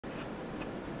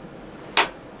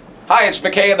Hi, it's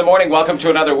Mackay in the morning. Welcome to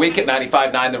another week at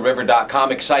 959theriver.com.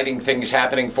 Exciting things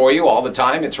happening for you all the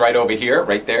time. It's right over here,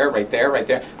 right there, right there, right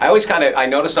there. I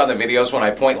noticed on the videos when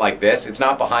I point like this, it's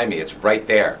not behind me, it's right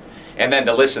there. And then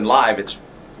to listen live, it's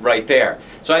right there.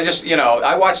 So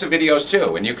I watch the videos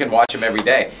too, and you can watch them every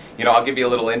day. I'll give you a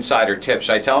little insider tip.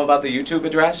 Should I tell them about the YouTube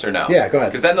address or no? Yeah, go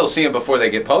ahead. Because then they'll see them before they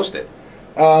get posted.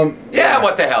 Yeah,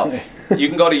 what the hell? You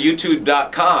can go to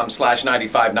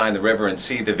youtube.com/959theriver and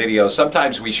see the videos.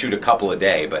 Sometimes we shoot a couple a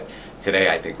day, but today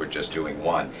I think we're just doing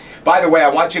one. By the way, I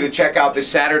want you to check out this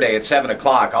Saturday at 7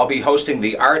 o'clock. I'll be hosting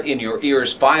the Art in Your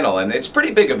Ears Final, and it's a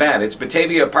pretty big event. It's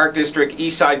Batavia Park District,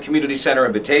 Eastside Community Center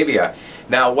in Batavia.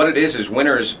 Now, what it is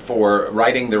winners for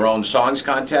writing their own songs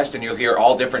contest, and you'll hear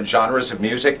all different genres of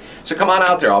music. So come on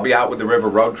out there. I'll be out with the River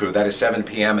Road Crew. That is 7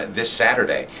 p.m. this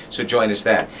Saturday. So join us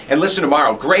then. And listen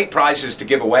tomorrow, great prizes to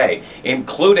give away,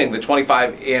 including the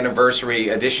 25th anniversary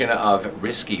edition of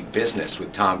Risky Business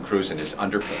with Tom Cruise in his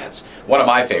underpants. One of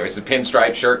my favorites, the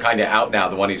pinstripe shirt, kind of out now,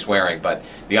 the one he's wearing, but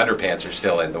the underpants are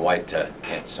still in, the white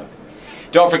pants. So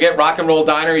don't forget Rock and Roll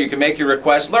Diner. You can make your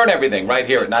requests, learn everything right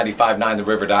here at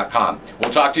 959theriver.com.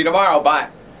 We'll talk to you tomorrow. Bye.